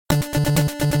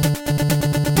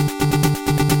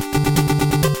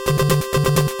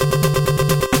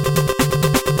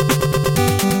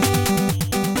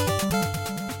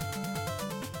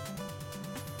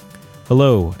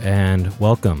Hello and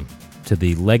welcome to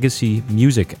the Legacy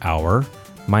Music Hour.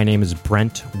 My name is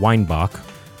Brent Weinbach.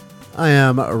 I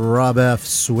am Rob F.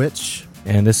 Switch.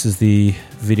 And this is the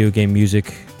video game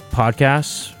music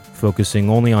podcast focusing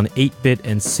only on 8-bit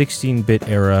and 16-bit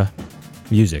era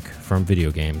music from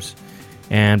video games.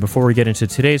 And before we get into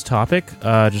today's topic,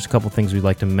 just a couple things we'd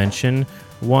like to mention.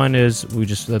 One is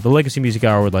the Legacy Music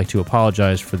Hour would like to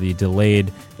apologize for the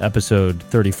delayed episode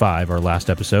 35, our last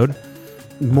episode.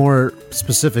 More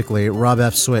specifically, Rob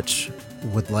F. Switch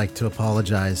would like to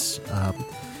apologize.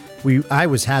 I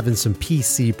was having some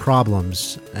PC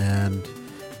problems, and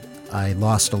I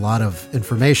lost a lot of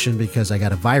information because I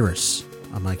got a virus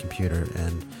on my computer.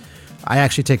 And I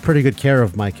actually take pretty good care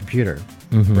of my computer,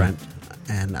 Brent.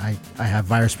 And I have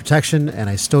virus protection, and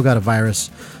I still got a virus.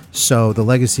 So the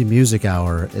Legacy Music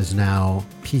Hour is now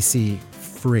PC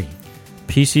free.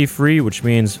 PC free, which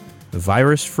means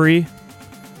virus free.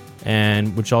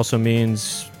 And which also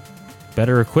means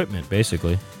better equipment,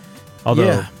 basically. Although,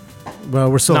 yeah.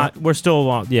 Well, we're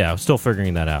still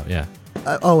figuring that out. Yeah. Do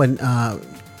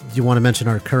you want to mention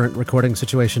our current recording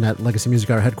situation at Legacy Music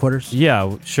Hour headquarters?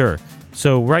 Yeah, sure.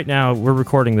 So right now we're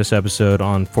recording this episode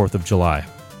on 4th of July.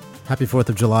 Happy 4th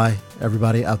of July,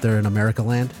 everybody out there in America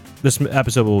land. This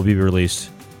episode will be released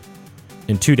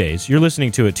in 2 days. You're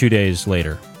listening to it 2 days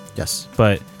later. Yes.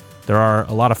 But there are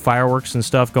a lot of fireworks and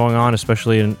stuff going on,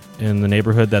 especially in the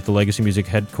neighborhood that the Legacy Music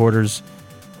headquarters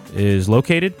is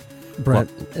located.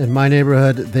 Brent, in my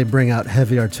neighborhood, they bring out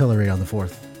heavy artillery on the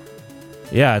 4th.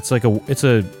 Yeah,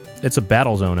 it's a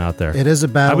battle zone out there. It is a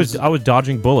battle. I was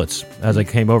dodging bullets as I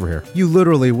came over here. You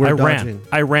literally were dodging.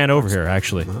 I ran over here,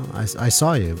 actually. Well, I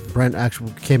saw you. Brent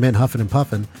actually came in huffing and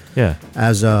puffing. Yeah.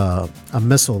 As a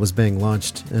missile was being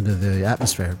launched into the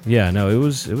atmosphere. Yeah, no, it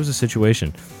was a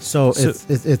situation. So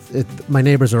my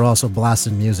neighbors are also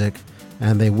blasting music,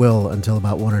 and they will until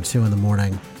about 1 or 2 in the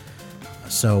morning.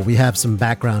 So we have some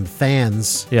background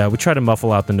fans. Yeah, we try to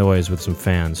muffle out the noise with some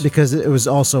fans. Because it was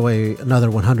also another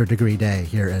 100-degree day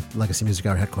here at Legacy Music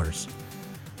Hour headquarters.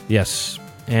 Yes.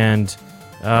 And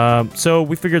so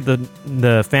we figured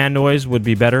the fan noise would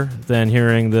be better than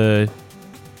hearing the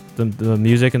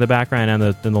music in the background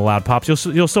and the loud pops.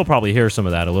 You'll still probably hear some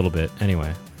of that a little bit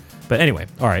anyway. But anyway,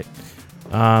 all right.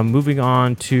 Moving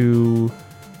on to...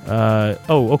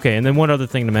 okay. And then one other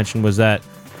thing to mention was that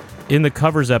in the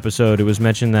covers episode, it was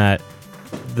mentioned that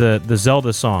the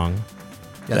Zelda song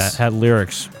that had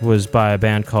lyrics was by a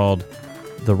band called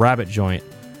The Rabbit Joint.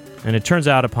 And it turns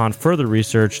out upon further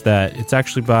research that it's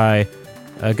actually by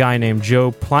a guy named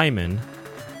Joe Plyman.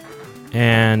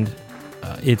 And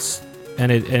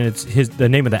the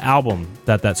name of the album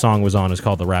that song was on is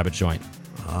called The Rabbit Joint.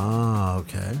 Ah,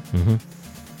 okay.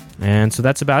 Mm-hmm. And so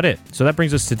that's about it. So that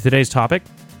brings us to today's topic.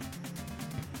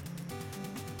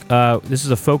 This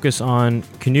is a focus on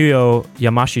Kinuyo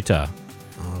Yamashita,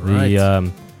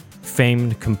 the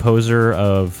famed composer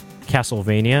of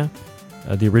Castlevania,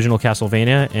 the original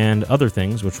Castlevania, and other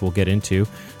things, which we'll get into.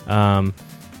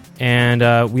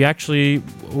 We actually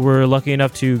were lucky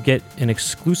enough to get an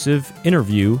exclusive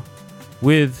interview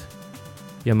with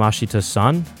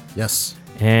Yamashita-san. Yes.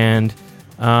 And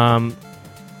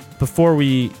before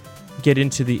we get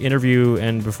into the interview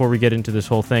and before we get into this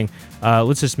whole thing,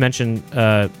 let's just mention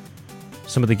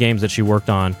some of the games that she worked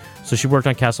on. So she worked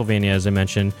on Castlevania, as I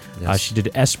mentioned. Yes. She did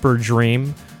Esper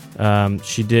Dream.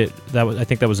 She did that. I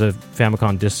think that was a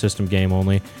Famicom Disk System game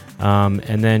only.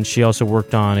 And then she also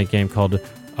worked on a game called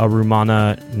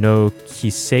Arumana no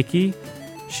Kiseki.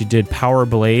 She did Power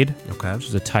Blade, which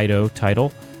is a Taito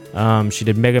title. She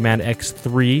did Mega Man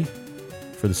X3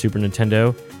 for the Super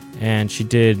Nintendo, and she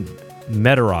did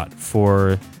Meteorot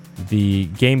for the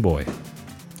Game Boy.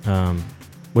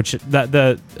 Which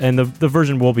the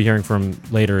version we'll be hearing from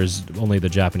later is only the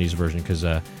Japanese version because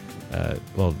the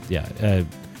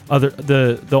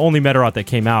only Meteorot that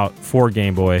came out for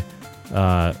Game Boy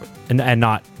and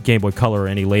not Game Boy Color or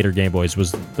any later Game Boys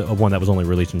was the one that was only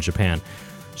released in Japan.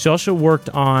 She also worked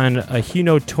on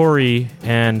Hinotori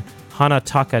and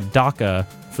Hanataka Daka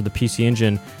for the PC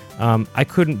Engine. I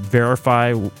couldn't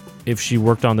verify if she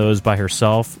worked on those by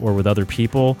herself or with other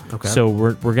people. Okay. So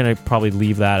we're going to probably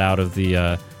leave that out of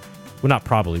the... not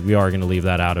probably. We are going to leave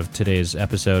that out of today's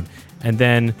episode. And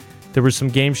then there were some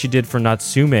games she did for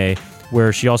Natsume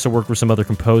where she also worked with some other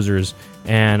composers.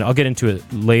 And I'll get into it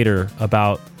later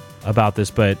about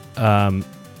this, but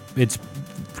it's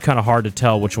kind of hard to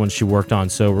tell which ones she worked on,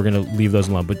 so we're going to leave those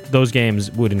alone. But those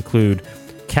games would include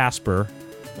Casper,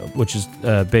 which is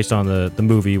based on the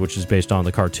movie, which is based on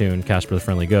the cartoon, Casper the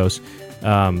Friendly Ghost.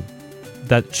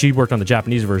 That she worked on the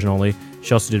Japanese version only.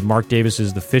 She also did Mark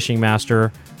Davis's The Fishing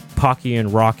Master, Pocky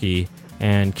and Rocky,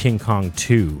 and King Kong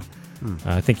 2.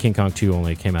 I think King Kong 2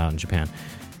 only came out in Japan.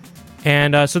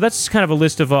 And so that's kind of a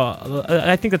list of,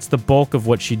 I think that's the bulk of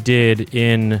what she did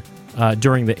in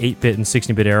during the 8-bit and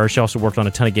 16-bit era. She also worked on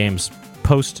a ton of games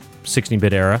post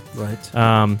 16-bit era.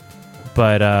 Right.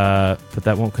 But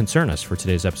that won't concern us for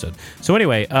today's episode. So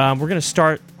anyway, we're going to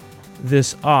start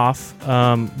this off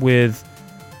with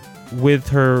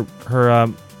her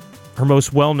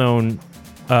most well-known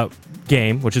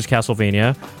game, which is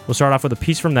Castlevania. We'll start off with a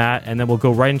piece from that, and then we'll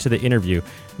go right into the interview.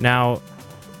 Now,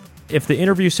 if the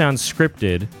interview sounds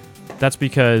scripted, that's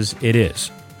because it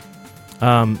is.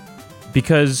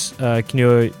 Because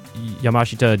Kinuyo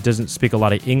Yamashita doesn't speak a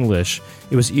lot of English,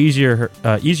 it was easier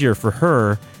for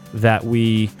her that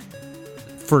we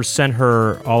first sent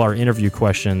her all our interview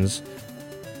questions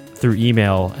through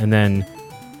email, and then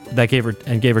that gave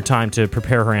her time to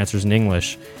prepare her answers in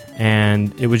English.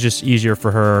 And it was just easier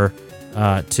for her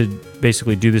to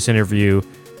basically do this interview,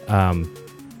 having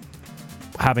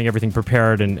everything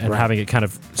prepared and having it kind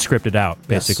of scripted out,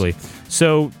 basically. Yes.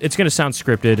 So it's going to sound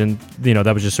scripted, and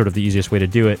that was just sort of the easiest way to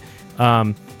do it.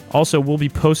 Also, we'll be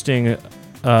posting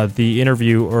the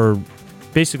interview, or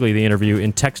basically the interview,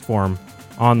 in text form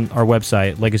on our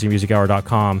website,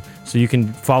 legacymusichour.com, so you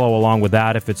can follow along with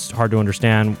that if it's hard to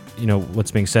understand,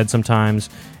 what's being said sometimes.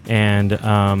 And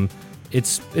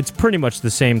it's pretty much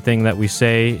the same thing that we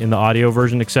say in the audio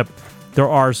version, except there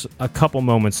are a couple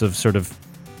moments of sort of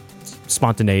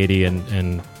spontaneity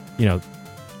and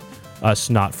us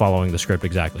not following the script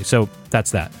exactly. So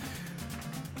that's that.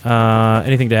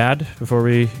 Anything to add before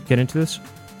we get into this?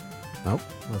 Nope.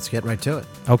 Let's get right to it.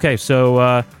 Okay,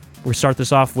 so we start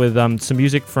this off with some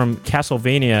music from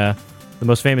Castlevania, the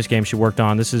most famous game she worked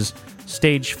on. This is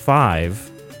Stage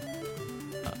 5,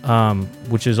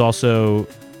 which is also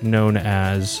known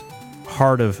as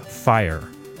Heart of Fire.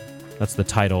 That's the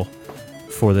title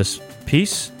for this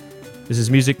piece. This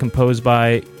is music composed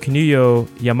by Kinuyo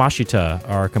Yamashita,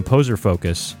 our composer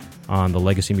focus on the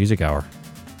Legacy Music Hour.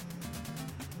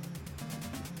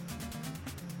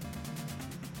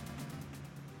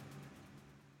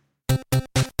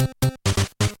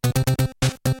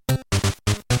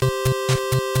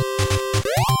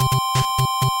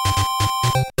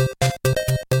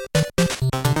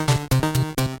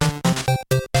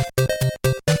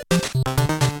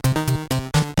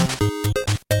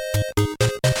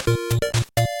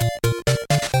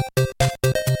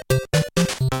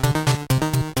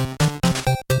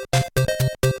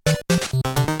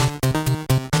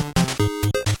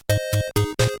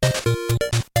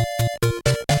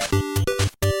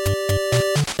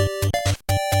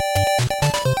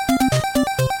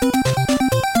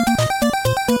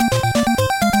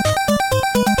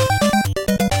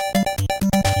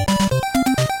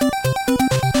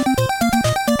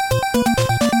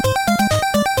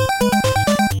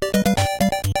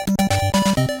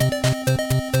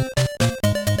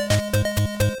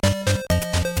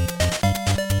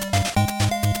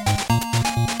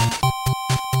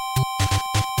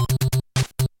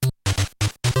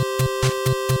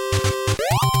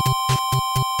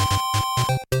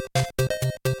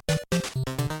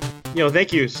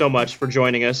 Thank you so much for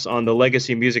joining us on the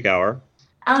Legacy Music Hour.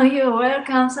 Oh, you're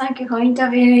welcome. Thank you for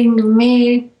interviewing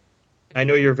me. I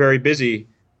know you're very busy,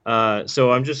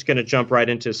 so I'm just going to jump right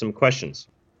into some questions.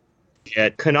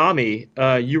 At Konami,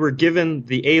 you were given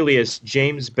the alias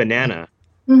James Banana.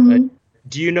 Mm-hmm.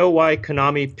 Do you know why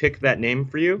Konami picked that name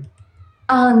for you?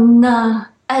 Oh, no.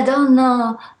 I don't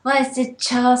know why they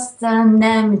chose the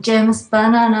name James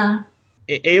Banana.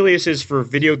 Aliases for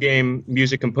video game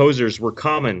music composers were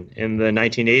common in the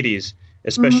 1980s,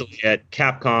 especially at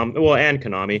Capcom, and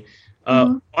Konami.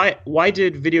 Why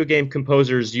did video game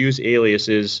composers use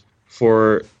aliases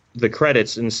for the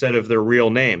credits instead of their real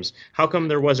names? How come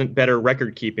there wasn't better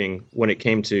record keeping when it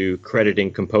came to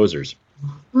crediting composers?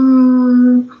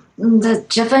 The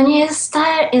Japanese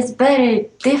style is very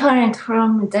different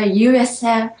from the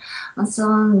USA,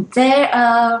 so there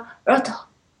are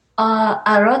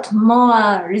a lot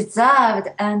more reserved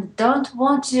and don't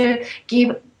want to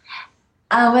give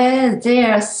away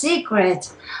their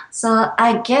secret. So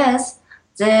I guess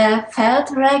they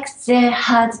felt like they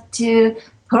had to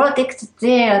protect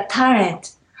their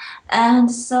talent,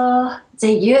 and so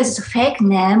they used fake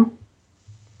name.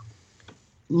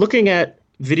 Looking at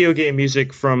video game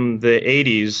music from the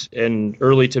 80s and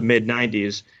early to mid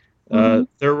 90s,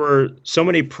 there were so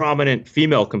many prominent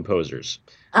female composers.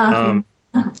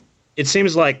 It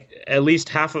seems like at least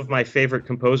half of my favorite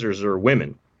composers are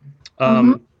women.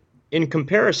 In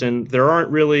comparison, there aren't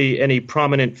really any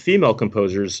prominent female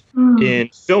composers in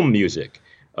film music.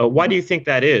 Why do you think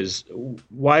that is?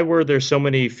 Why were there so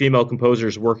many female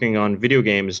composers working on video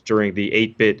games during the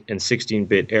 8-bit and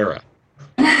 16-bit era?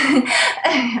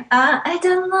 I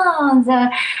don't know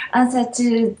the answer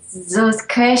to this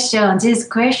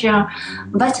question,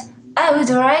 but I would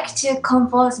like to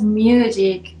compose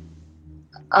music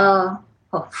for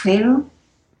film.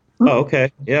 Oh,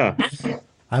 okay. Yeah.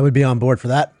 I would be on board for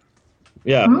that.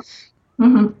 Yeah.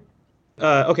 Mm-hmm.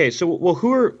 Okay, so well,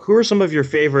 who are some of your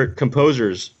favorite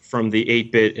composers from the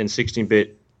 8-bit and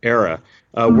 16-bit era?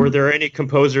 Were there any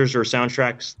composers or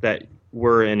soundtracks that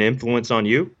were an influence on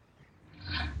you?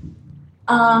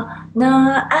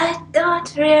 No, I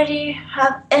don't really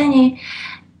have any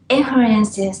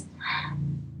influences,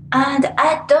 and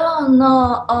I don't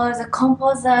know all the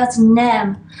composers'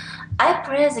 name. I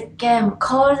played the game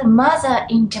called Mother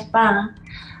in Japan.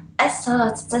 I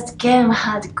thought that game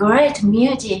had great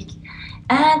music,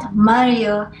 and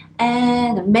Mario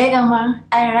and Mega Man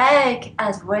I like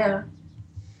as well.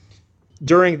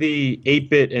 During the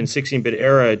 8-bit and 16-bit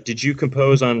era, did you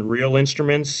compose on real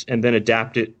instruments and then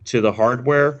adapt it to the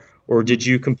hardware, or did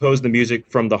you compose the music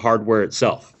from the hardware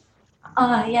itself?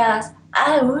 Yes,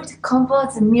 I would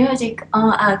compose the music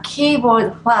on a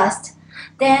keyboard first.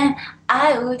 Then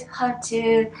I would have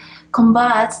to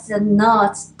convert the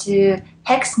notes to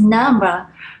hex number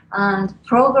and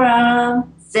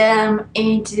program them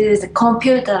into the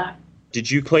computer. Did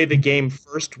you play the game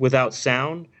first without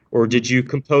sound, or did you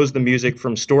compose the music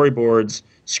from storyboards,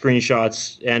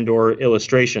 screenshots, and/or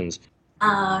illustrations?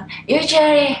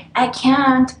 Usually I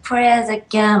can't play the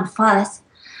game first.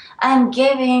 I'm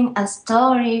giving a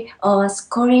story or a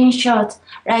screenshot,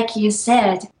 like you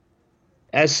said.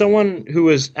 As someone who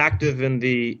was active in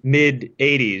the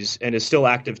mid-'80s and is still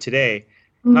active today,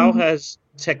 how has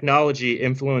technology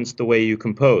influenced the way you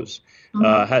compose?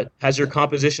 Has your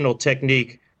compositional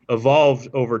technique evolved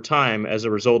over time as a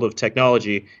result of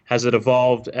technology? Has it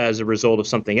evolved as a result of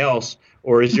something else?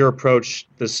 Or is your approach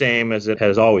the same as it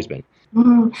has always been?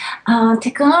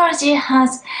 Technology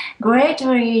has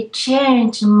greatly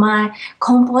changed my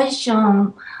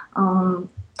composition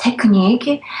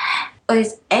technique.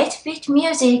 With 8-bit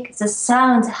music, the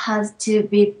sound has to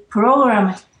be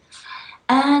programmed,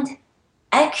 and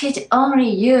I could only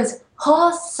use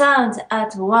whole sounds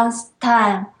at one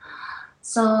time.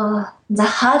 So the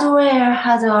hardware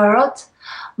has a lot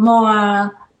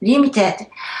more limited.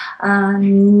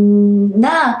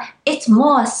 Now it's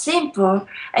more simple.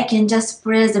 I can just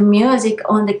play the music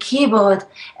on the keyboard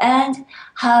and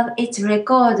have it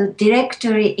record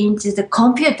directly into the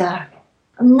computer.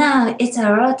 Now it's a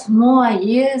lot more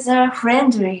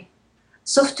user-friendly.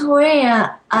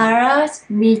 Software allows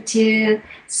me to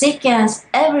sequence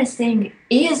everything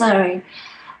easily.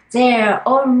 There are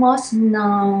almost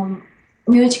no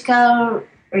musical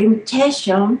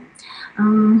limitation.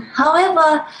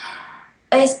 However,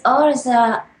 with all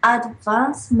the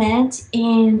advancement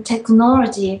in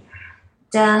technology,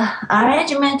 the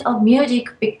arrangement of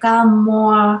music become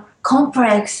more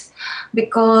complex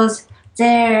because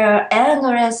there are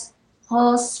endless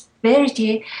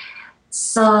possibility.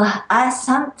 So I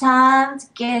sometimes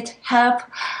get help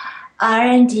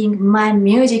arranging my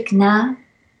music now.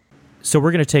 So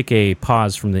we're going to take a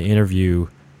pause from the interview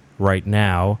right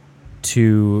now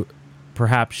to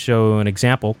perhaps show an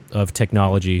example of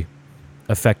technology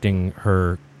affecting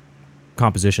her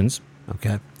compositions.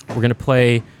 Okay. We're going to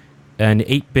play an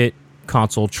 8-bit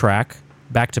console track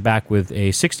back-to-back with a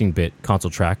 16-bit console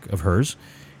track of hers.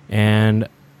 And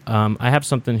I have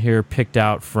something here picked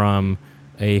out from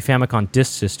a Famicom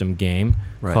Disk System game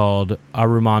called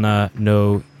Arumana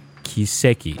no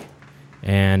Kiseki.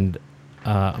 And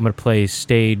I'm going to play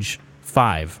stage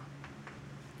 5.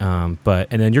 And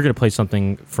then you're going to play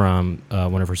something from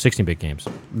one of her 16-bit games.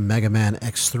 Mega Man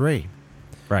X3.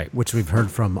 Right. Which we've heard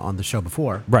from on the show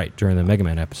before. Right, during the Mega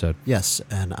Man episode. Yes,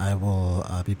 and I will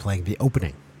be playing the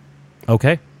opening.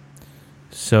 Okay.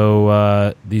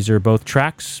 So these are both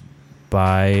tracks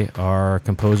by our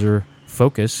composer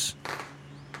focus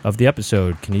of the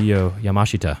episode, Kinuyo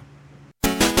Yamashita.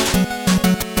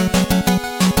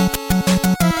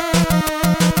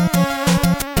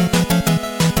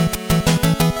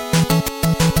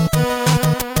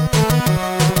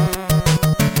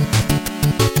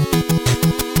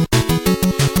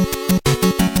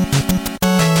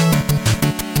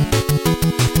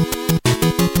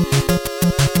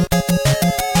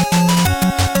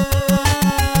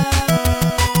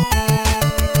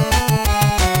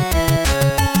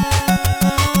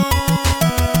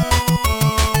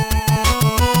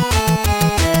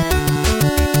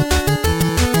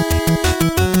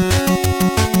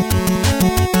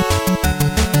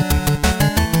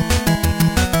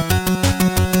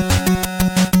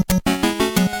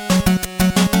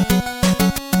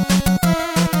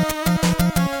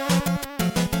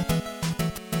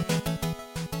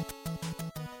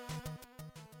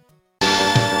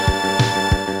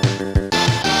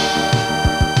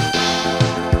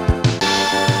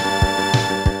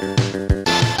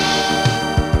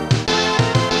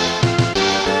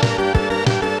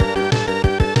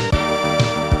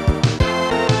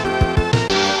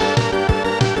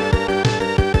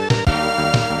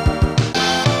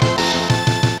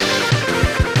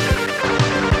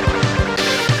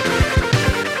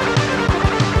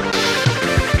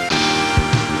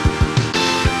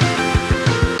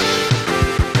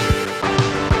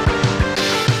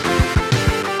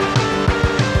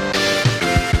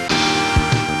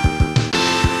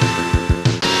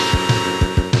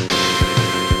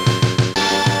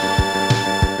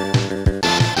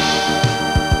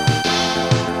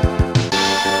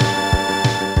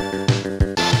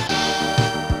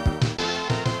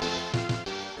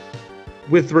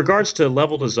 With regards to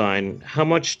level design, how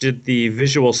much did the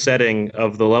visual setting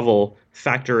of the level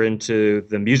factor into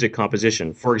the music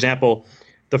composition? For example,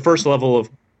 the first level of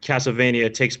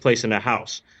Castlevania takes place in a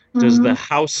house. Does the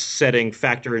house setting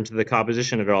factor into the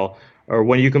composition at all? Or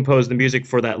when you compose the music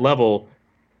for that level,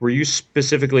 were you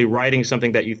specifically writing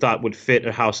something that you thought would fit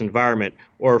a house environment?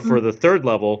 Or for the third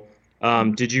level,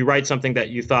 did you write something that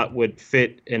you thought would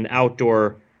fit an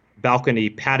outdoor balcony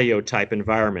patio type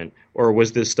environment? Or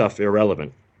was this stuff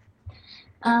irrelevant?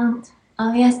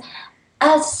 Yes,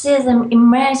 I see the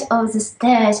image of the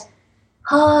stage.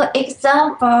 For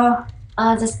example,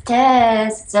 the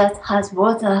stage that has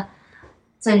water,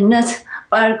 so not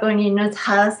balcony, not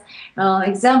house.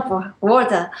 Example,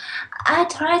 water. I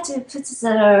try to put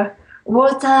the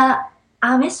water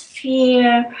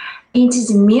atmosphere into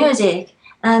the music,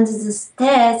 and the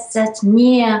stage that's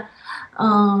near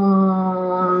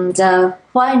the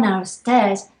final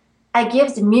stage. I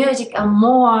give the music a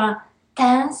more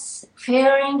tense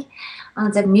feeling,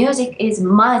 and the music is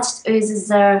matched with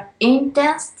the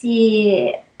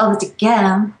intensity of the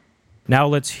game. Now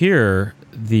let's hear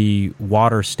the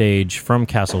water stage from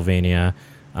Castlevania,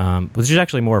 which is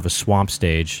actually more of a swamp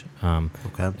stage.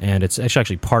 Okay. And it's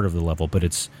actually part of the level, but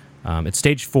it's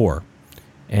stage 4.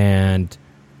 And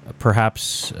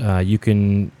perhaps you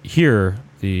can hear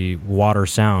the water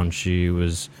sound she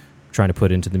was trying to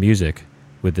put into the music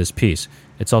with this piece.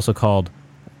 It's also called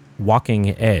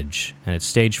Walking Edge, and it's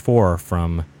stage 4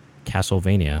 from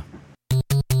Castlevania.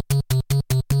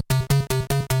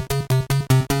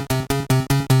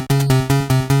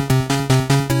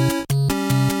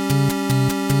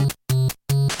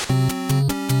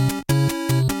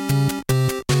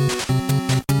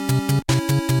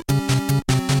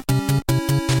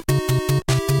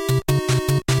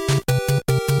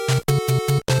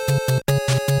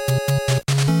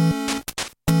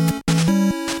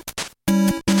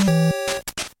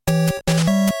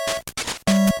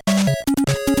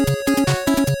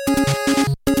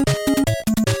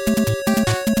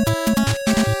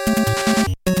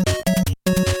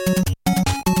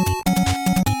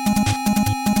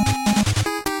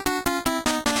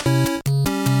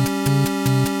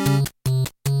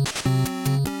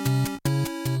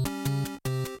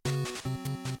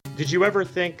 Did you ever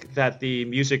think that the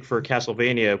music for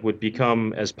Castlevania would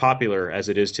become as popular as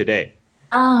it is today?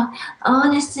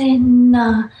 Honestly,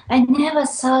 no. I never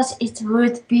thought it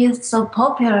would be so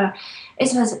popular.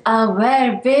 It was a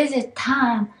very busy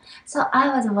time, so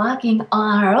I was working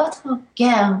on a lot of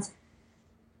games.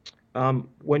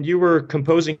 When you were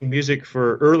composing music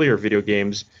for earlier video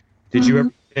games, did you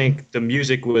ever think the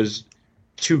music was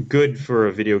too good for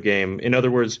a video game? In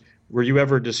other words, were you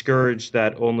ever discouraged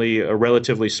that only a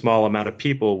relatively small amount of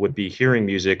people would be hearing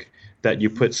music that you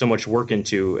put so much work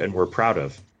into and were proud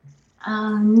of?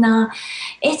 No,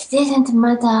 it didn't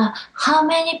matter how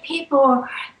many people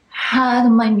heard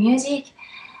my music.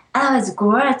 I was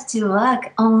glad to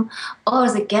work on all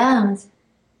the games.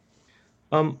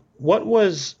 What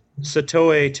was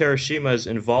Satoe Tereshima's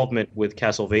involvement with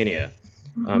Castlevania?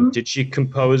 Did she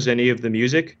compose any of the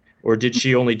music, or did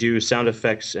she only do sound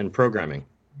effects and programming?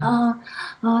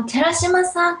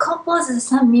 Terashima-san composed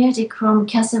some music from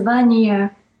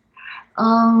Castlevania.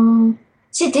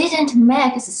 She didn't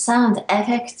make the sound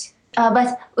effect,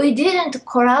 but we didn't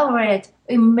collaborate.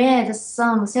 We made the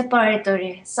song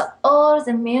separately. So all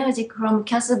the music from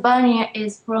Castlevania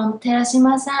is from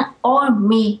Terashima-san or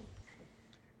me.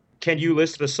 Can you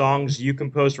list the songs you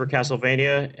composed for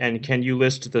Castlevania, and can you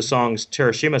list the songs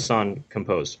Terashima-san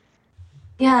composed?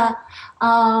 Yeah,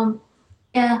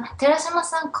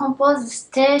 Terashima-san composed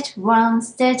stage 1,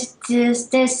 stage 2,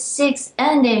 stage 6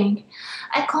 ending.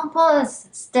 I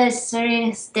composed stage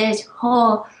 3, stage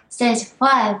 4, stage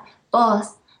 5,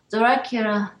 both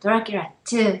Dracula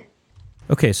 2.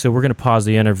 Okay, so we're going to pause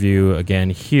the interview again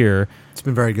here. It's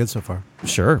been very good so far.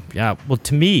 Sure, yeah. Well,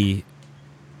 to me,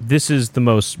 this is the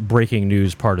most breaking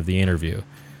news part of the interview.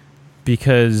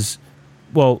 Because,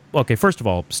 well, okay, first of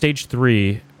all, stage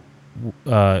 3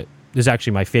 is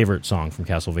actually my favorite song from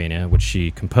Castlevania, which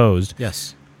she composed.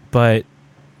 Yes. But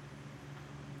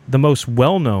the most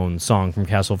well-known song from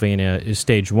Castlevania is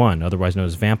Stage 1, otherwise known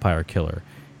as Vampire Killer.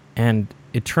 And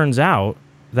it turns out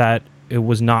that it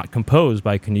was not composed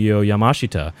by Kinuyo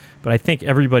Yamashita. But I think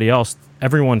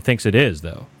everyone thinks it is,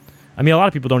 though. I mean, a lot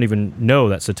of people don't even know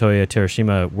that Satoe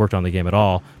Terashima worked on the game at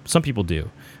all. Some people do.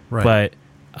 Right. But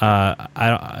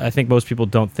I think most people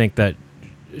don't think that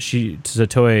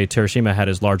Satoe Terashima had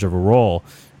as large of a role,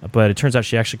 but it turns out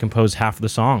she actually composed half of the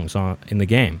songs in the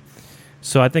game.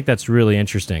 So I think that's really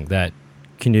interesting that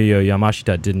Kinuyo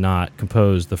Yamashita did not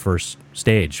compose the first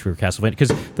stage for Castlevania,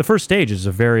 because the first stage is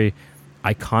a very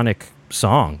iconic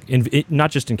song,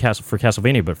 not just for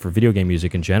Castlevania, but for video game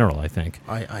music in general, I think.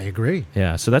 I agree.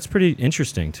 Yeah, so that's pretty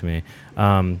interesting to me.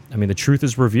 I mean, the truth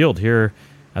is revealed here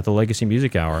at the Legacy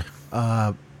Music Hour.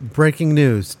 Breaking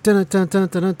news. Dun, dun, dun,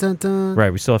 dun, dun, dun, dun.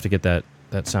 Right, we still have to get that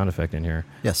sound effect in here.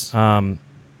 Yes.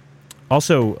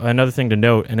 Also, another thing to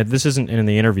note, and this isn't in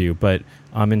the interview, but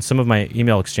in some of my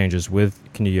email exchanges with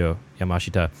Kinuyo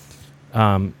Yamashita,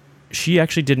 she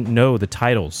actually didn't know the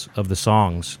titles of the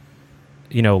songs,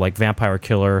 like Vampire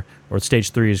Killer, or Stage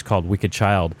 3 is called Wicked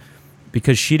Child,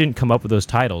 because she didn't come up with those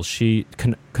titles.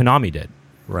 Konami did.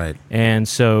 Right. And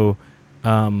so,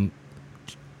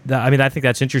 I think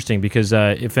that's interesting because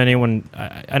if anyone,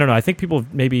 I don't know, I think people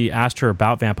have maybe asked her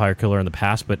about Vampire Killer in the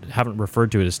past, but haven't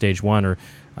referred to it as Stage 1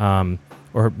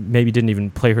 or maybe didn't even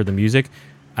play her the music.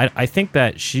 I think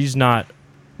that she's not,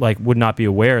 would not be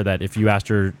aware that if you asked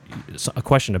her a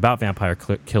question about Vampire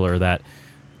Killer that,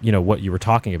 what you were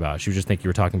talking about. She would just think you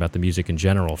were talking about the music in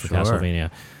general for Castlevania.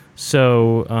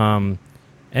 So,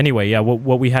 anyway, yeah,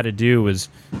 what we had to do was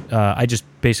I just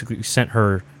basically sent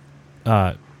her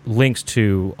links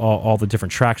to all the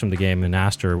different tracks from the game and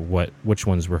asked her which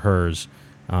ones were hers,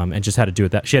 and just had to do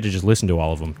it that she had to just listen to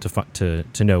all of them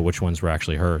to know which ones were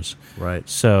actually hers. Right.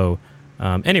 So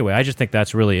anyway, I just think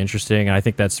that's really interesting, and I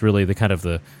think that's really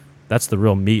that's the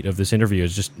real meat of this interview,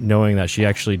 is just knowing that she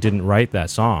actually didn't write that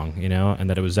song, and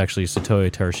that it was actually Satoyo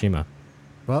Terashima.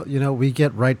 Well, we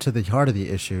get right to the heart of the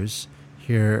issues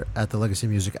here at the Legacy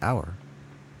Music Hour.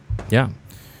 Yeah.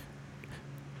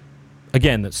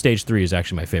 Again, Stage 3 is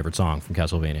actually my favorite song from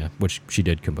Castlevania, which she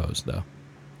did compose, though.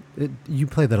 You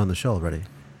played that on the show already.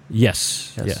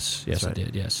 Yes, right. I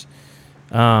did, yes.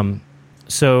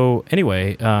 So,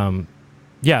 anyway, and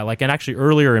actually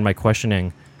earlier in my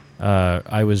questioning,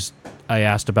 I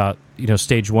asked about,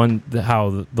 Stage 1,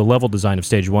 how the level design of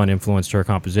Stage 1 influenced her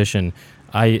composition.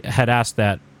 I had asked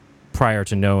that prior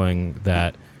to knowing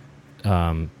that,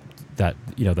 that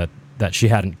she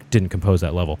didn't compose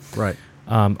that level. Right.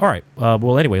 All right.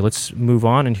 Well, anyway, let's move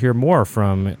on and hear more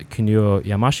from Kinuyo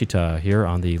Yamashita here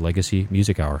on the Legacy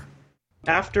Music Hour.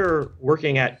 After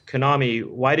working at Konami,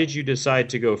 why did you decide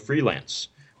to go freelance?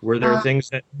 Were there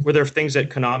things at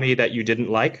Konami that you didn't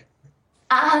like?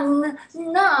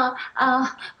 No.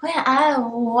 When I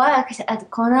worked at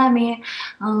Konami,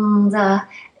 the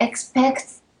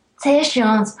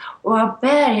expectations were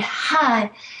very high.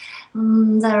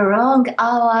 The long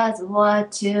hours were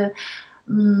too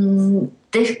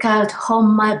difficult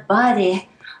on my body,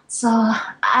 so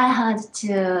I had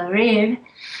to leave.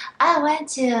 I went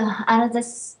to another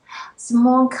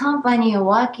small company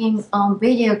working on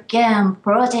video game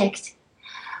project.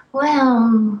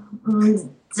 When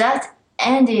that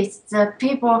ended, the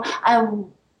people I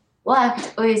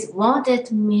worked with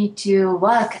wanted me to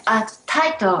work at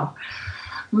Title.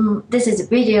 This is a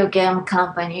video game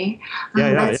company.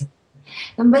 But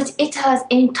it was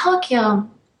in Tokyo,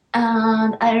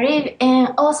 and I live in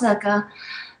Osaka.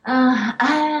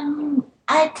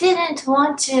 I didn't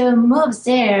want to move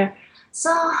there,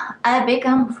 so I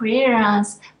became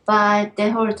freelance by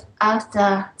default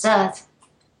after that.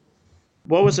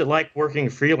 What was it like working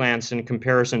freelance in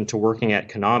comparison to working at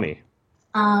Konami?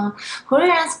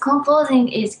 Freelance composing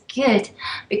is good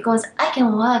because I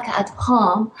can work at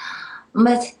home,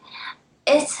 but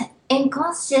it's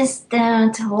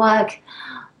inconsistent work,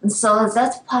 so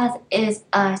that part is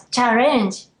a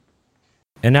challenge.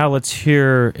 And now let's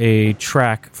hear a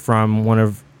track from one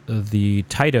of the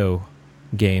Taito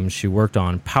games she worked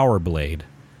on, Power Blade.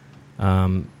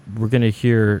 We're going to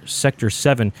hear Sector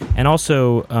 7, and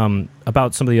also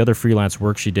about some of the other freelance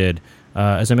work she did.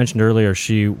 As I mentioned earlier,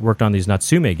 she worked on these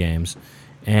Natsume games,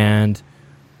 and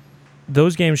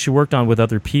those games she worked on with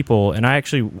other people, and I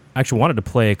actually wanted to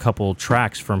play a couple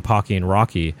tracks from Pocky and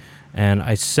Rocky, and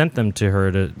I sent them to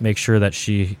her to make sure that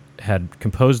she had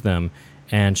composed them,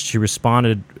 and she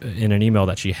responded in an email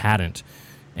that she hadn't.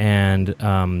 And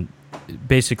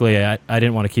basically, I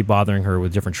didn't want to keep bothering her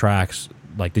with different tracks,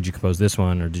 like, did you compose this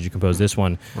one, or did you compose this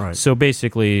one? Right. So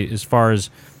basically, as far as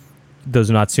those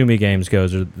Natsume games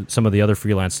goes, or some of the other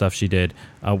freelance stuff she did,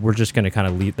 we're just going to kind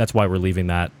of leave. That's why we're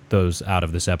leaving those out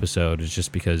of this episode, is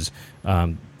just because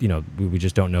we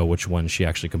just don't know which one she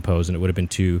actually composed, and it would have been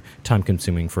too time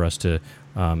consuming for us to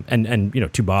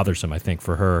and too bothersome, I think,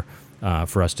 for her,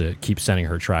 for us to keep sending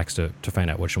her tracks to find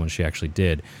out which one she actually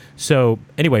did. So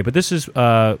anyway, but this is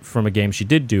from a game she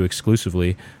did do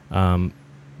exclusively,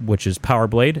 which is Power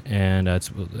Blade, and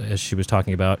it's, as she was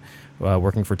talking about,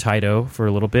 working for Taito for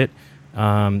a little bit.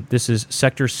 This is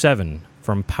Sector 7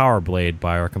 from Power Blade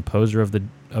by our composer of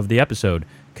the episode,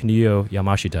 Kinuyo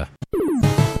Yamashita.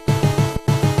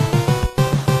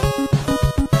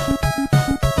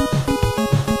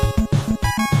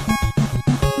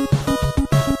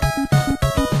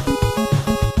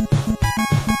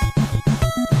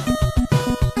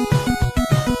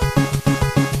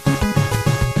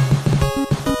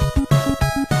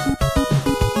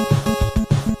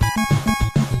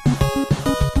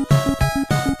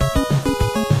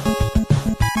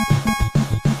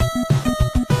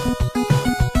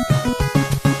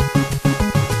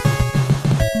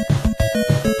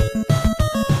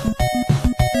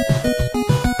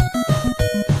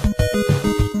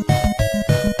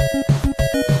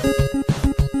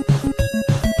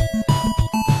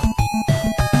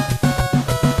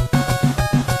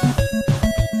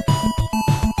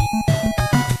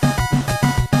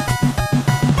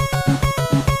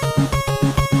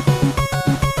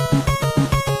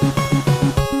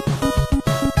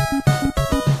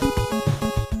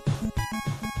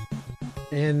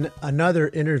 In another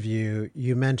interview,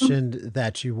 you mentioned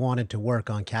that you wanted to work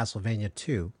on Castlevania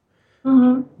 2,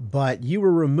 but you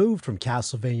were removed from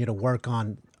Castlevania to work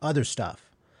on other stuff.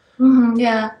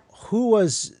 Yeah. Who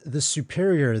was the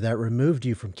superior that removed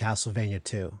you from Castlevania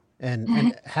 2?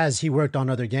 And has he worked on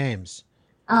other games?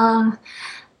 I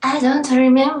don't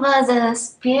remember the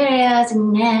superior's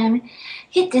name.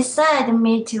 He decided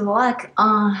me to work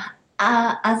on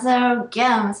other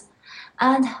games,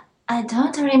 and I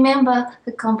don't remember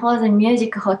who composed the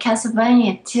music for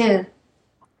Castlevania 2.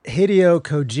 Hideo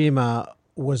Kojima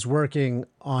was working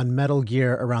on Metal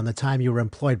Gear around the time you were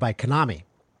employed by Konami.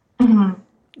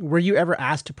 Were you ever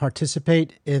asked to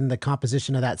participate in the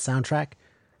composition of that soundtrack?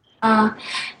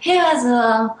 He was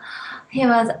a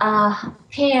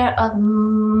peer of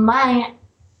mine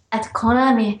at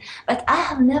Konami, but I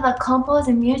have never composed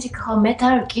music for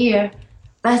Metal Gear.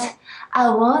 But I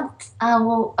would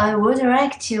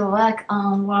like to work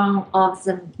on one of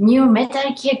the new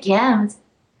Metal Gear games.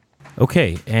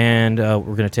 Okay, and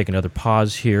we're going to take another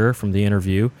pause here from the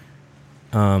interview.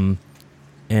 Rob,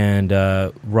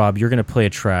 you're going to play a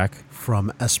track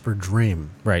from Esper Dream.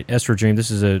 Right, Esper Dream.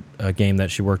 This is a game that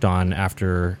she worked on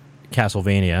after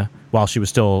Castlevania, while she was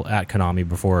still at Konami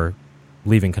before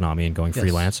leaving Konami and going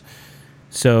freelance.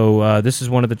 So this is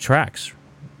one of the tracks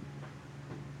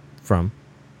from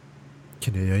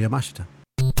Kinuyo Yamashita.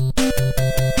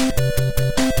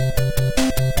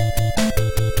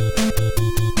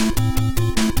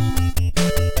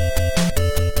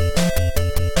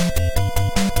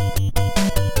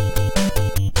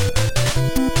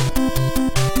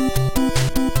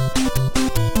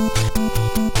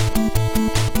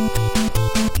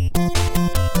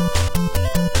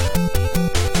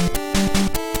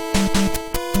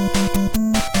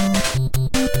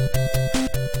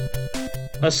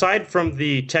 Aside from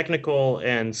the technical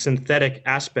and synthetic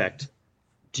aspect,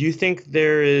 do you think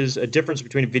there is a difference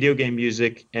between video game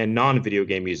music and non-video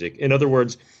game music? In other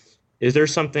words, is there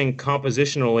something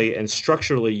compositionally and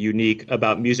structurally unique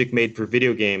about music made for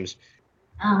video games?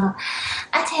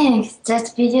 I think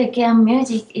that video game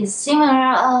music is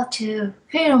similar to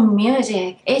film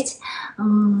music. It's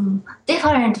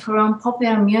different from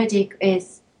popular music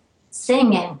is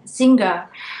singer.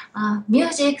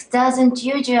 Music doesn't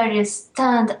usually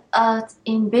stand out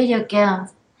in video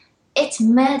games. It's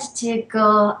meant to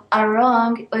go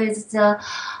along with the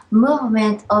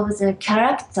movement of the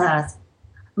characters.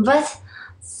 But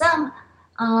some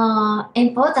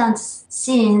important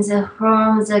scenes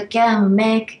from the game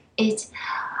make it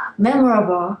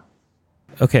memorable.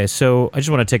 Okay, so I just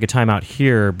want to take a time out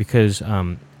here because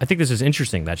I think this is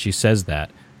interesting that she says that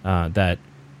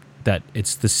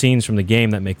it's the scenes from the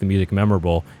game that make the music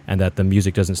memorable and that the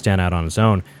music doesn't stand out on its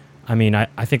own. I mean,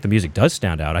 I think the music does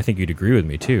stand out. I think you'd agree with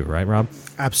me too, right, Rob?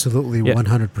 Absolutely,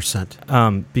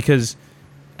 100%. Because,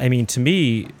 I mean, to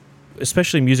me,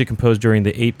 especially music composed during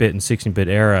the 8-bit and 16-bit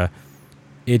era,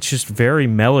 it's just very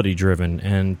melody-driven,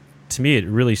 and to me, it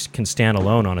really can stand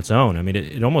alone on its own. I mean,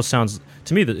 it almost sounds,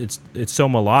 to me, that it's so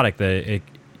melodic that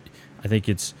I think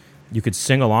you could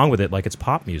sing along with it like it's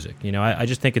pop music. You know, I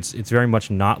just think it's very much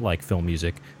not like film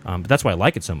music, but that's why I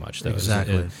like it so much, though.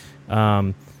 Exactly.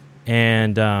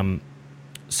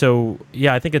 So,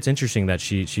 yeah, I think it's interesting that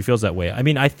she feels that way. I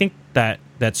mean, I think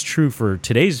that's true for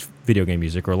today's video game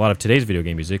music, or a lot of today's video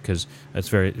game music, because it's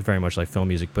very, very much like film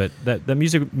music. But the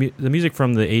music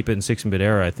from the 8-bit and 16-bit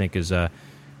era, I think, is it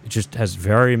just has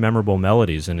very memorable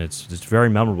melodies, and it's very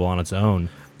memorable on its own,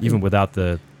 even without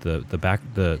the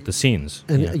scenes.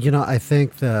 And you know, I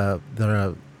think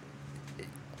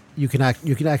you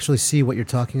can actually see what you're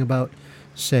talking about.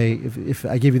 Say, if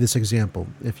I give you this example,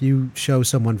 if you show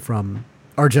someone from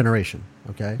our generation,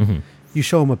 okay, you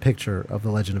show them a picture of The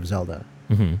Legend of Zelda,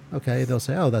 okay, they'll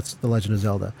say, "Oh, that's The Legend of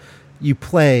Zelda." You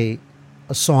play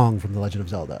a song from The Legend of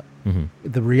Zelda,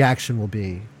 the reaction will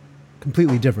be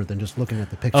completely different than just looking at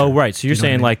the picture. Oh, right. So you're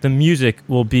saying like the music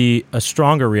will be a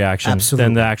stronger reaction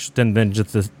than than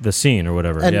just the scene or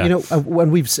whatever. And you know,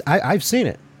 when I've seen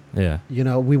it. Yeah. You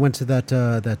know, we went to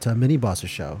that mini bosses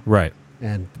show. Right.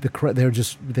 And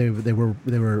they were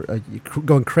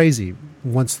going crazy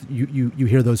once you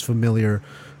hear those familiar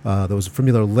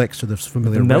licks or those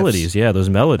familiar melodies. Riffs. Yeah, those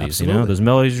melodies. Absolutely. You know, those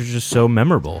melodies are just so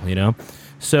memorable. You know.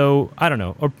 So, I don't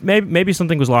know. Or maybe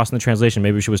something was lost in the translation.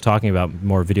 Maybe she was talking about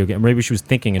more video game. Maybe she was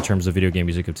thinking in terms of video game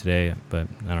music of today, but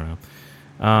I don't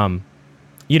know.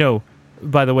 You know,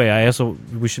 by the way,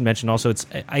 we should mention also,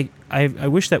 I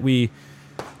wish that we,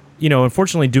 you know,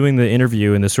 unfortunately doing the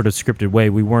interview in this sort of scripted way,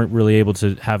 we weren't really able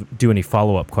to do any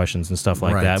follow-up questions and stuff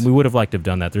like that. And we would have liked to have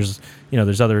done that. There's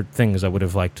other things I would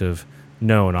have liked to have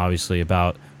known, obviously,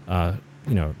 about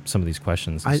some of these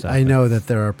questions and stuff. I know that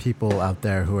there are people out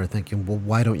there who are thinking, well,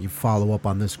 why don't you follow up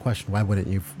on this question? Why wouldn't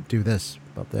you do this?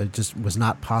 But it just was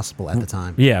not possible at the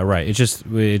time. Yeah, right.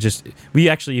 We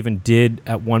actually even did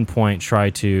at one point try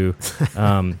to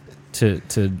to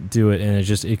do it, and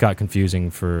it got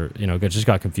confusing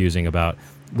about.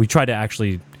 We tried to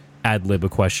actually ad lib a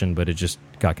question, but it just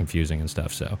got confusing and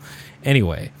stuff. So,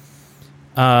 anyway,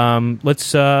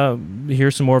 let's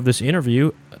hear some more of this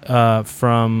interview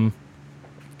from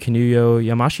Kinuyo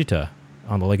Yamashita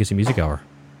on the Legacy Music Hour.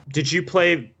 Did you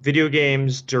play video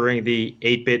games during the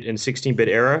 8-bit and 16-bit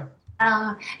era?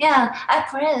 Yeah, I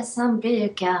played some video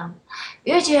game.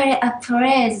 Usually I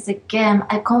play the game,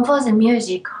 I compose the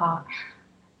music.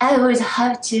 I would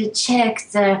have to check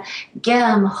the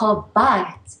game whole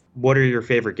bugs. What are your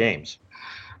favorite games?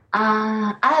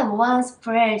 I once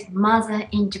played Mother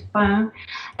in Japan.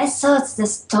 I thought the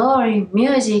story,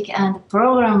 music, and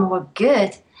program were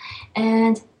good.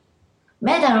 And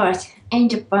Metalworld in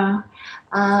Japan,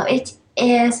 it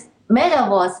is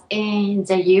Metalworld in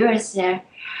the USA.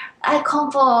 I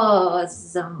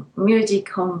composed the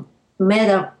music on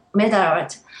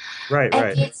Metalworld. Right.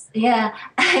 I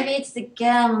beat the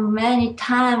game many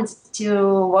times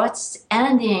to watch the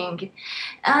ending.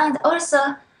 And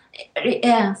also,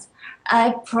 yes,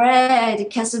 I played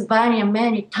Castlevania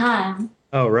many times.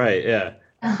 Oh, right, yeah.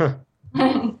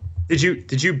 Did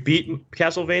you beat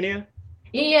Castlevania?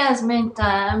 Yes, many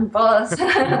times, both.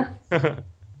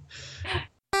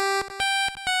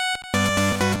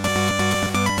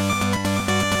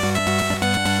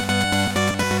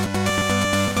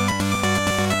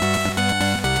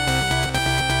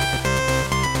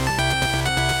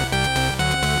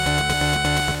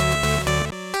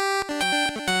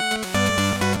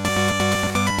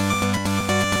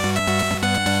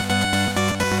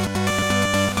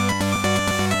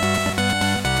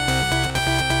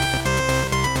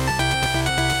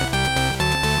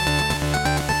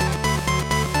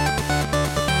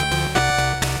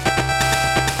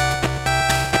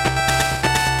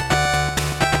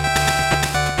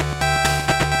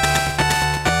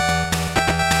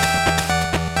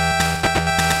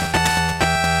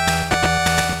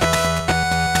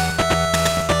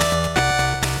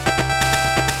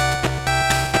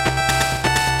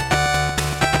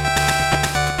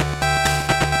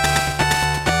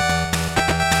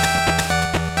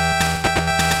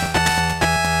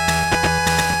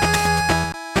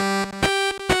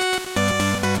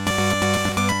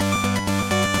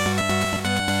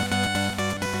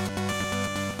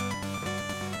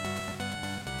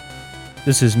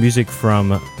 This is music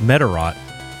from Metalworld,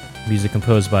 music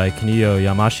composed by Kinuyo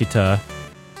Yamashita,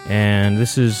 and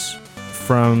this is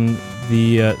from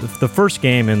the first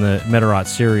game in the Metalworld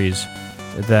series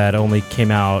that only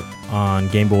came out on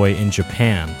Game Boy in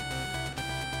Japan.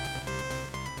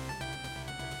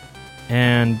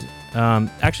 And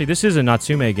actually, this is a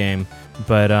Natsume game,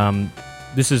 but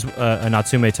this is a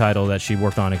Natsume title that she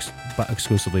worked on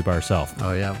exclusively by herself.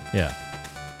 Oh, yeah. Yeah.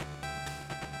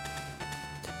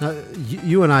 Now,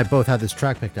 you and I both had this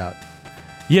track picked out.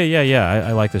 Yeah.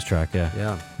 I like this track.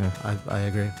 Yeah. I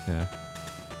agree.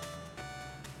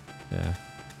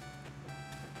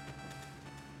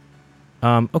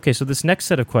 Yeah. Okay, so this next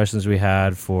set of questions we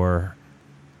had for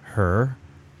her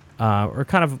are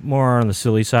kind of more on the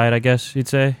silly side, I guess you'd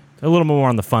say. A little more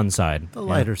on the fun side. The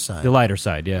lighter side. The lighter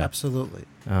side, yeah. Absolutely.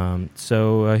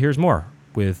 So here's more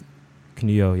with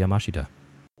Kinuyo Yamashita.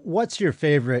 What's your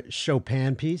favorite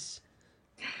Chopin piece?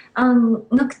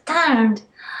 Nocturne,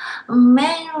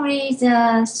 mainly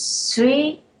the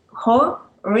 3/4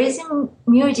 rhythm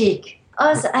music.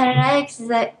 Also, I like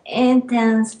the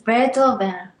intense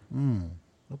Beethoven.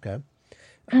 Okay.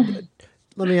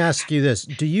 Let me ask you this.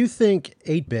 Do you think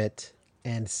 8-bit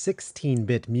and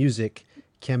 16-bit music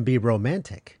can be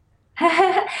romantic?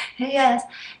 Yes,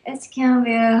 it can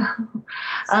be.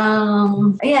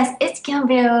 Yes, it can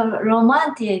be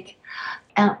romantic.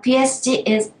 PSG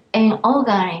is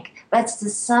inorganic, but the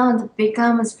sound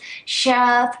becomes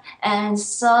sharp and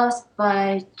soft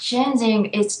by changing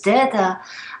its data.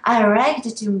 I like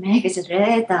to make the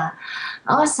data.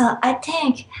 Also, I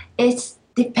think it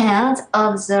depends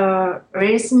on the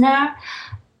listener.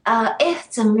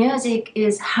 If the music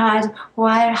is heard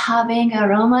while having a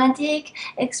romantic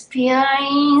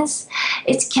experience,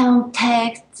 it can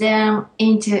take them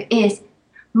into it.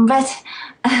 But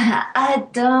I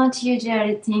don't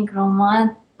usually think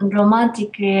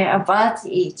romantically about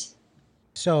it.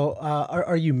 So,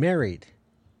 are you married?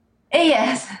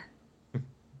 Yes.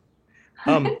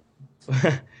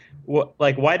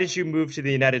 Why did you move to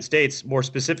the United States? More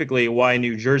specifically, why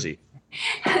New Jersey?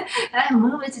 I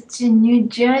moved to New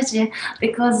Jersey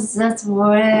because that's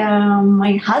where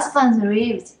my husband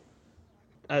lives.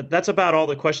 That's about all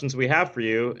the questions we have for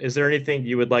you. Is there anything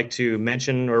you would like to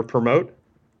mention or promote?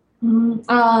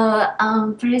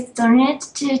 Please donate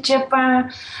to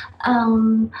Japan.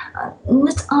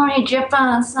 Not only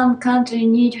Japan, some country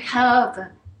need help.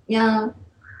 Yeah,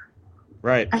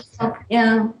 Right. I hope.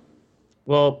 Yeah.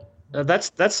 Well,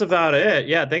 that's about it.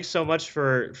 Yeah, thanks so much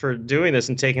for doing this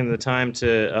and taking the time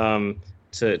to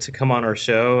come on our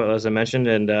show, as I mentioned.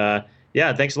 And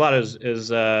yeah, thanks a lot.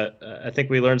 I think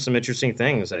we learned some interesting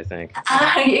things, I think.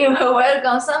 You're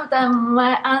welcome. Sometimes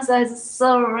my answer is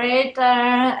so later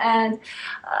and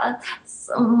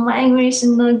so my English is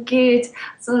not good.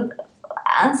 So the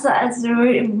answer is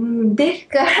really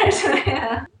difficult.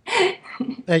 Yeah.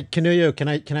 Hey, Kinuyo,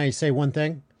 can I say one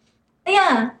thing?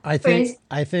 Yeah, please.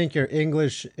 I think your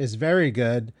English is very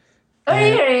good. Oh,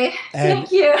 really? and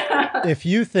Thank you. If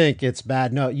you think it's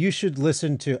bad, no, you should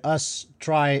listen to us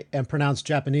try and pronounce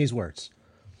Japanese words.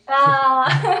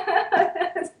 Thank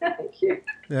you.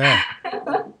 Yeah,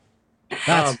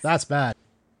 that's bad.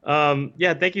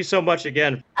 Yeah, thank you so much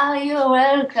again. Oh, you're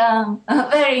welcome. A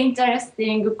very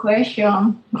interesting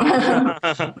question.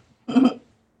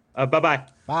 Bye-bye.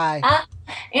 Bye.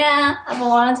 Yeah, have a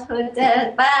wonderful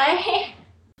day. Bye.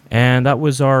 And that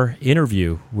was our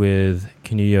interview with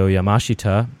Kinuyo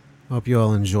Yamashita. Hope you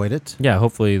all enjoyed it. Yeah,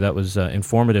 hopefully that was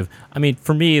informative. I mean,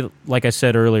 for me, like I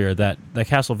said earlier, that the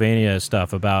Castlevania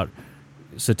stuff about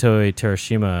Satoe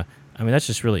Terashima, I mean, that's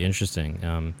just really interesting.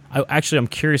 I'm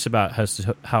curious about how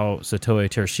Satoe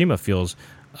Terashima feels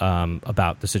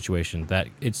about the situation. That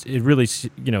it really,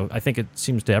 I think it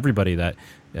seems to everybody that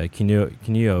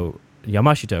Kinuyo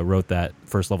Yamashita wrote that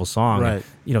first level song. Right.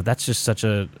 And, that's just such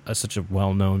a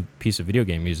well-known piece of video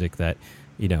game music that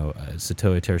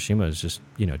Satoe Terashima is just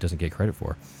doesn't get credit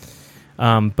for.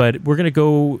 But we're going to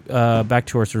go back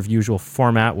to our sort of usual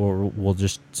format where we'll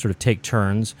just sort of take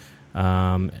turns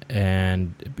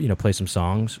and play some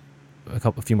songs,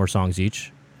 a few more songs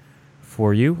each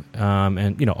for you,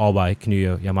 and all by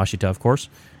Kinuyo Yamashita, of course.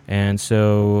 And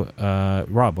so,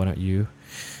 Rob, why don't you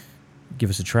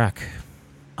give us a track?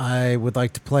 I would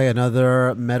like to play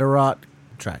another Medarot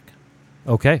track.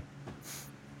 Okay.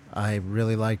 I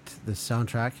really liked the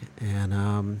soundtrack, and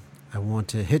I want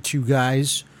to hit you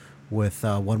guys with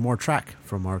one more track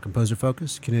from our composer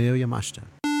focus, Kinuyo Yamashita.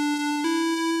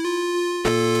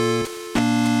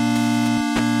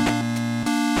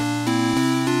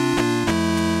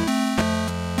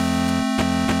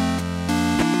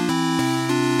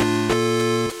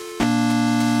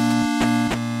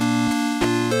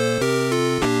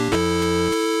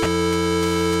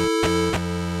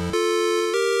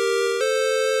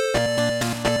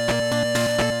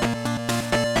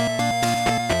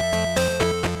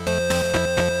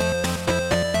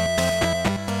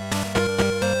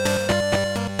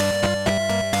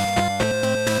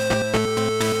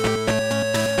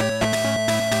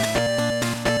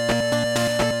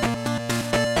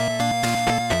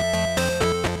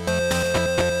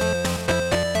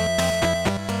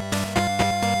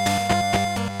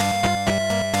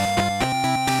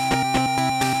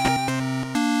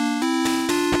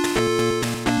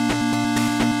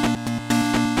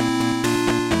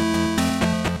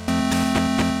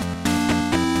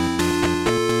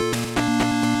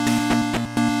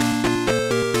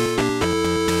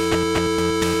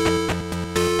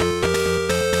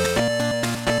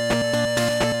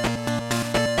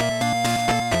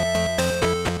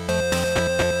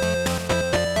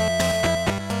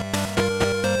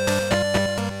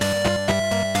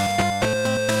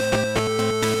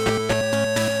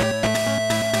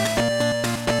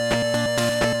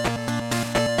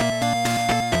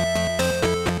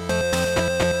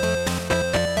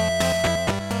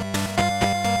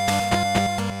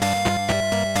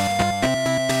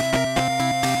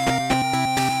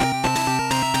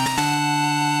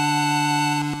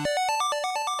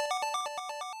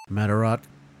 Medarot.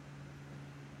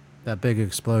 That big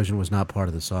explosion was not part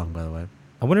of the song, by the way.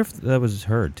 I wonder if that was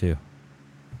heard, too.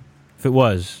 If it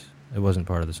was, it wasn't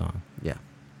part of the song. Yeah.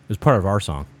 It was part of our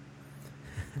song.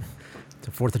 It's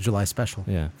a 4th of July special.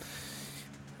 Yeah.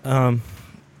 I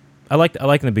like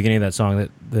in the beginning of that song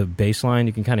that the bass line,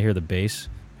 you can kind of hear the bass.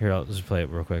 Here, I'll just play it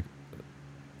real quick.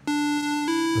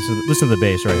 Listen to the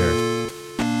bass right here.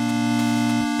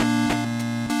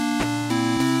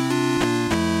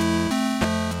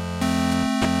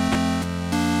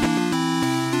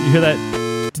 You hear that?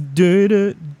 You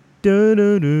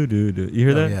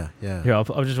hear that? Yeah, yeah. Here, I'll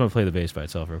just want to play the bass by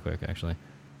itself real quick, actually.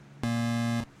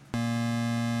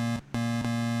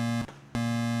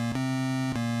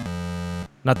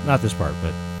 Not this part,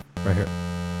 but right here.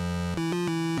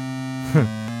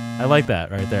 I like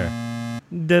that right there.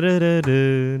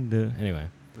 Anyway,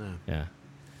 yeah.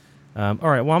 All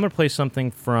right, well, I'm going to play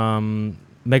something from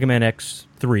Mega Man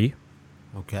X3.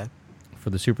 Okay. For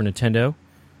the Super Nintendo.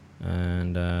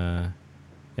 And,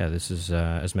 this is,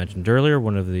 as mentioned earlier,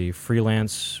 one of the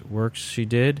freelance works she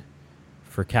did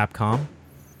for Capcom.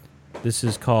 This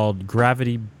is called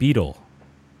Gravity Beetle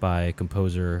by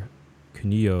composer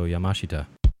Kinuyo Yamashita.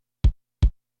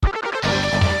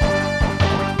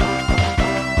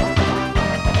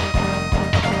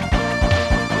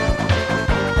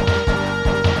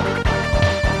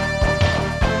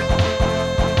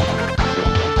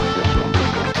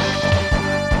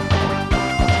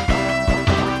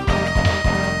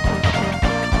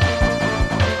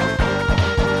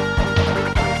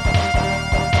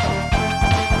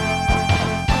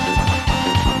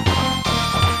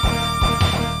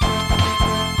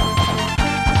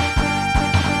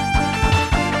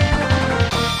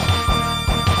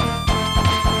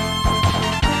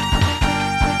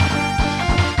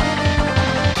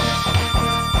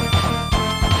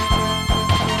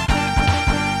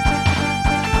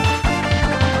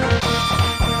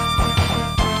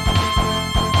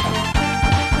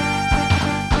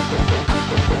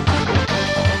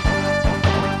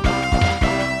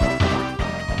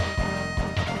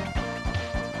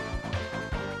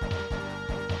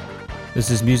 This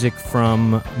is music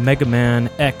from Mega Man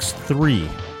X3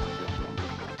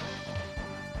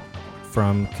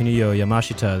 from Kinuyo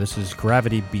Yamashita. This is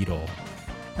Gravity Beetle.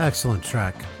 Excellent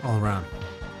track all around.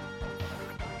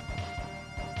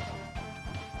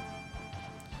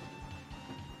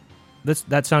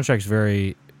 That soundtrack's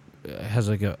very has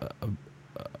like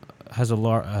has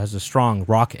a strong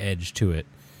rock edge to it,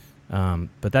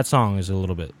 but that song is a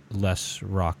little bit less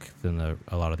rock than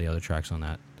a lot of the other tracks on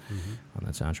that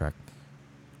soundtrack.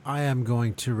 I am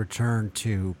going to return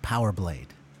to Power Blade.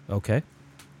 Okay.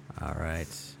 All right.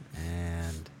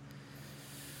 And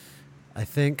I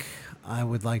think I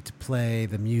would like to play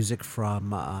the music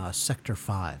from Sector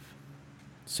 5.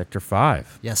 Sector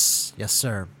 5. Yes,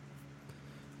 sir.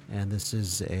 And this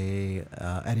is a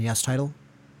NES title,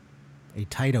 a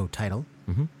Taito title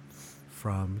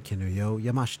from Kinuyo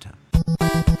Yamashita.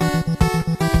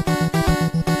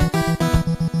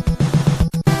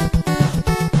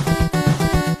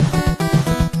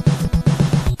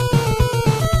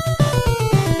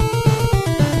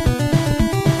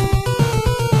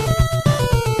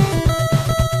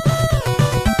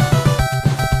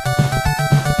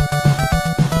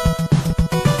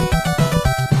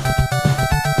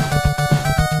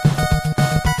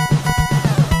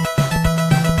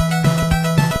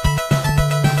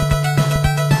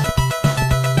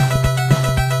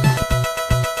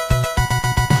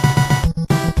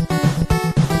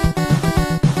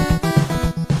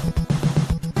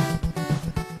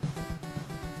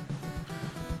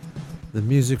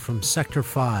 Music from Sector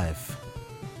 5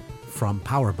 from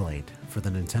Power Blade for the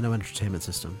Nintendo Entertainment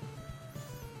System.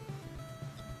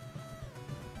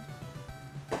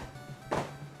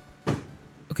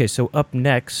 Okay, so up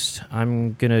next,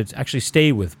 I'm going to actually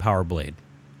stay with Power Blade.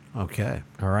 Okay.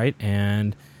 All right,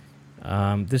 and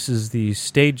this is the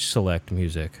stage select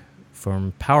music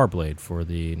from Power Blade for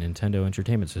the Nintendo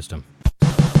Entertainment System.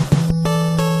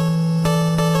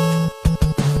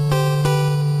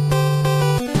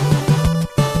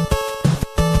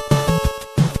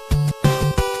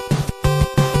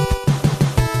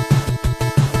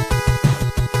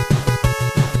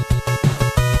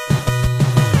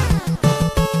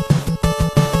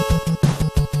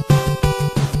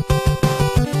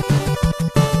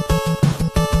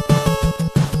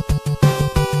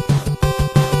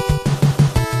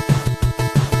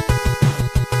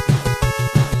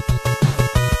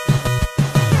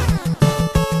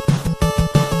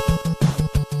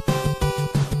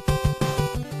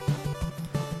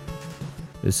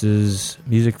 This is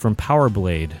music from Power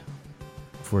Blade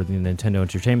for the Nintendo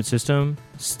Entertainment System.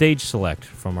 Stage select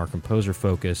from our composer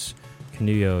focus,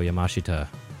 Kinuyo Yamashita.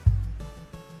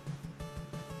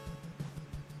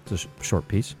 It's a short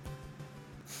piece.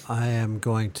 I am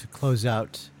going to close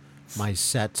out my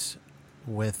set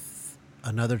with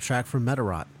another track from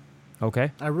Metarot.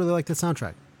 Okay. I really like the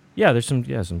soundtrack. Yeah, there's some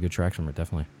good tracks from it,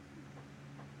 definitely.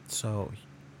 So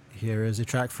here is a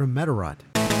track from Metarot.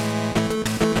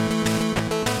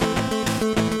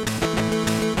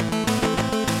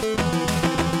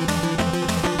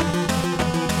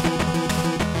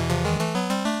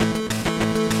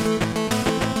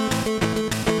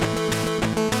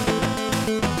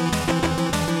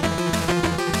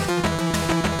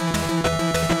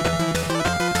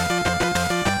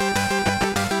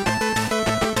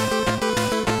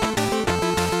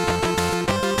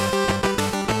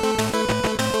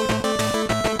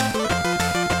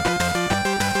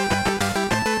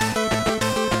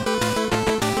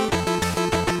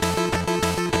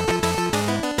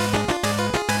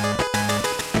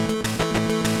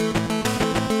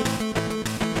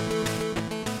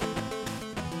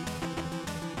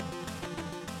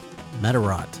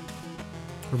 Metarot.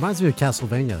 Reminds me of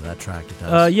Castlevania, that track it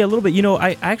does. Yeah, a little bit. You know,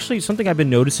 I actually, something I've been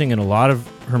noticing in a lot of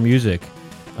her music,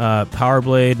 Power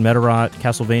Blade, Metarot,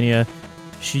 Castlevania,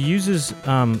 she uses,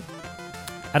 I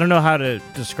don't know how to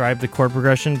describe the chord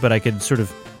progression, but I could sort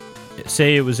of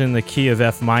say it was in the key of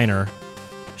F minor.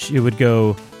 It would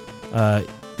go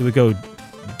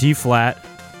D flat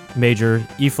major,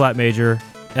 E flat major,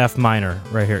 F minor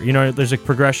right here. You know, there's a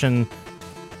progression.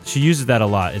 She uses that a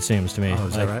lot, it seems to me. Oh,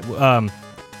 is that right?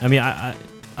 I mean, I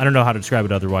don't know how to describe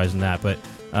it otherwise than that, but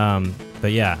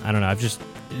yeah, I don't know.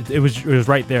 It was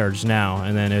right there just now,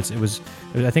 and then I think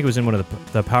it was in one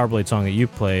of the Power Blade song that you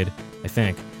played, I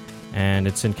think, and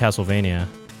it's in Castlevania.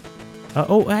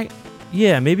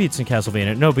 Yeah, maybe it's in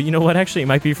Castlevania. No, but you know what? Actually, it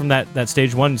might be from that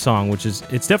Stage 1 song,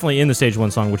 it's definitely in the Stage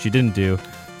 1 song, which you didn't do.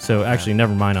 So actually,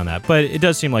 never mind on that. But it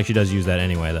does seem like she does use that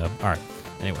anyway, though. All right.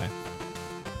 Anyway.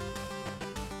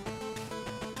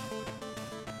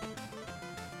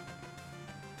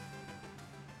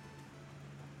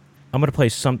 I'm going to play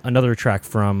another track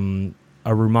from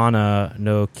Arumana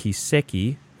no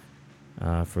Kiseki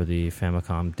for the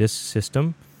Famicom Disk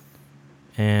System.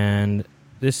 And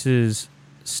this is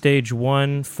Stage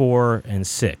 1, 4, and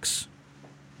 6.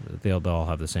 They'll all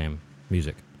have the same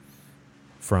music.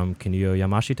 From Kinuyo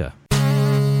Yamashita.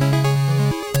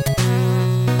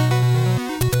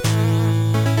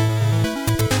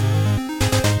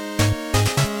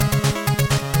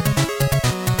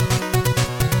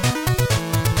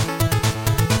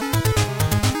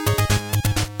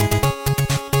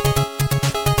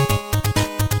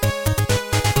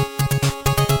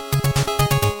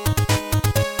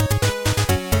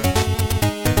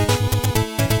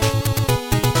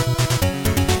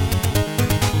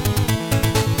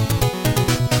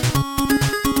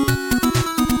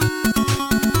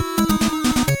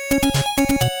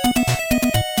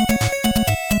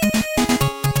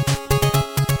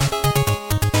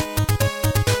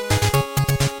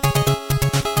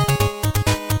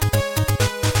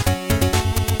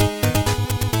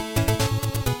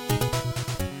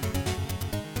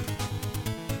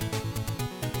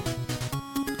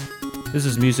 This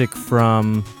is music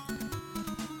from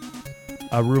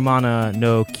Arumana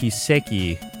no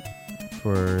Kiseki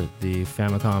for the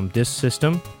Famicom Disk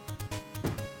System.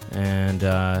 And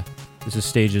this is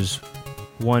stages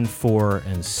 1, 4,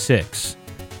 and 6.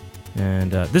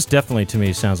 And this definitely, to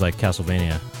me, sounds like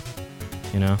Castlevania.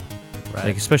 You know? Right.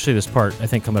 Like, especially this part, I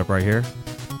think, coming up right here.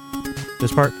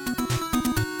 This part.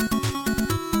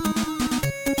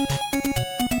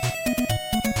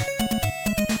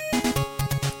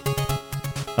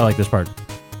 I like this part.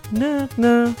 No.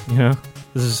 You know,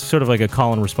 this is sort of like a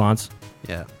call and response.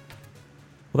 Yeah.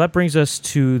 Well, that brings us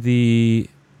to the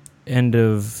end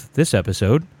of this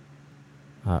episode.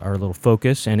 Our little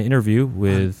focus and interview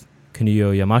with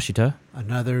Kinuyo Yamashita.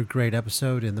 Another great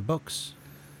episode in the books.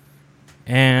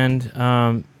 And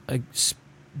a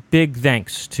big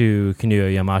thanks to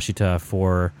Kinuyo Yamashita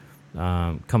for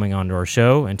coming onto our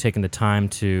show and taking the time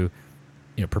to,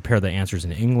 prepare the answers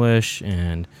in English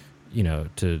and, to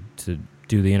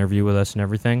do the interview with us and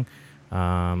everything.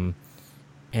 And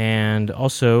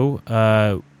also,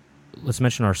 let's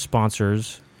mention our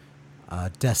sponsors.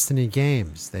 Destiny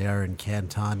Games. They are in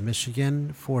Canton,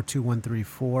 Michigan,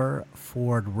 42134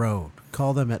 Ford Road.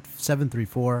 Call them at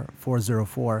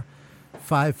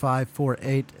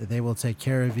 734-404-5548. They will take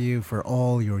care of you for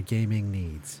all your gaming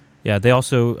needs. Yeah, they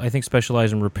also, I think,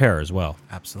 specialize in repair as well.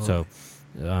 Absolutely.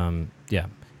 So, yeah.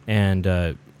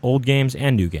 And old games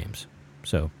and new games.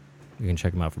 So you can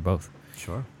check them out for both.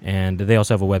 Sure. And they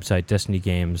also have a website,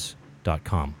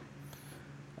 destinygames.com.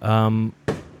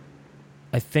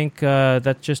 I think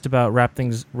that just about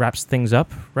wraps things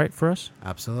up, right, for us?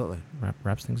 Absolutely.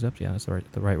 Wraps things up. Yeah, that's the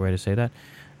right way to say that.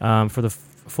 For the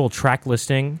full track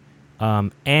listing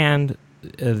and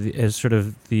as sort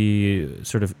of the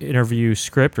interview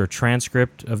script or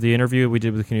transcript of the interview we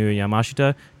did with Kinuyo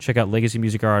Yamashita, check out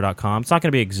legacymusichara.com. It's not going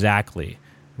to be exactly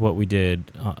what we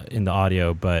did in the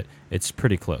audio, but it's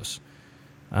pretty close.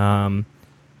 And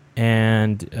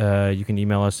you can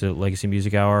email us at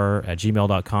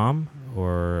legacymusichour@gmail.com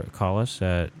or call us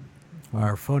at...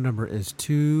 Our phone number is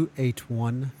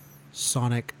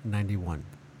 281-SONIC-91.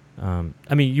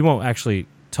 You won't actually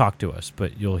talk to us,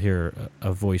 but you'll hear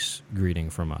a voice greeting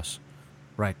from us.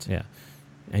 Right. Yeah.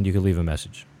 And you can leave a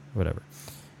message, whatever.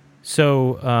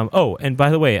 So, and by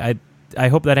the way, I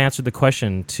hope that answered the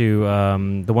question to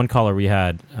the one caller we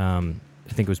had. I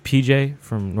think it was PJ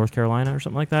from North Carolina or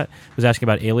something like that. Was asking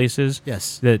about aliases.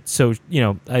 Yes. Kinuyo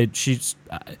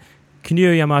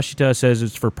Yamashita says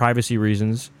it's for privacy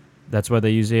reasons. That's why they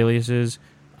use aliases.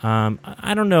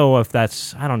 I don't know if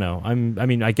that's. I don't know.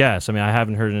 I guess. I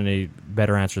haven't heard any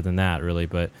better answer than that, really.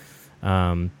 But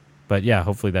yeah.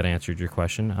 Hopefully that answered your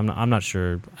question. I'm not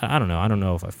sure. I don't know. I don't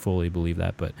know if I fully believe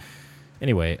that. But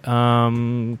anyway.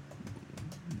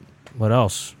 What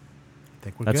else? I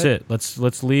think we're That's good. it.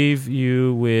 Let's leave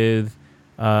you with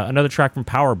another track from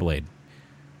Power Blade.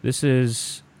 This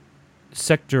is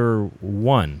Sector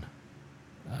 1.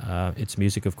 It's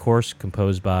music, of course,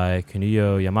 composed by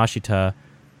Kinuyo Yamashita.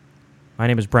 My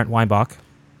name is Brent Weinbach.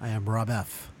 I am Rob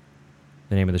F.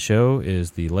 The name of the show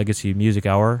is the Legacy Music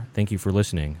Hour. Thank you for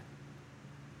listening.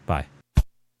 Bye.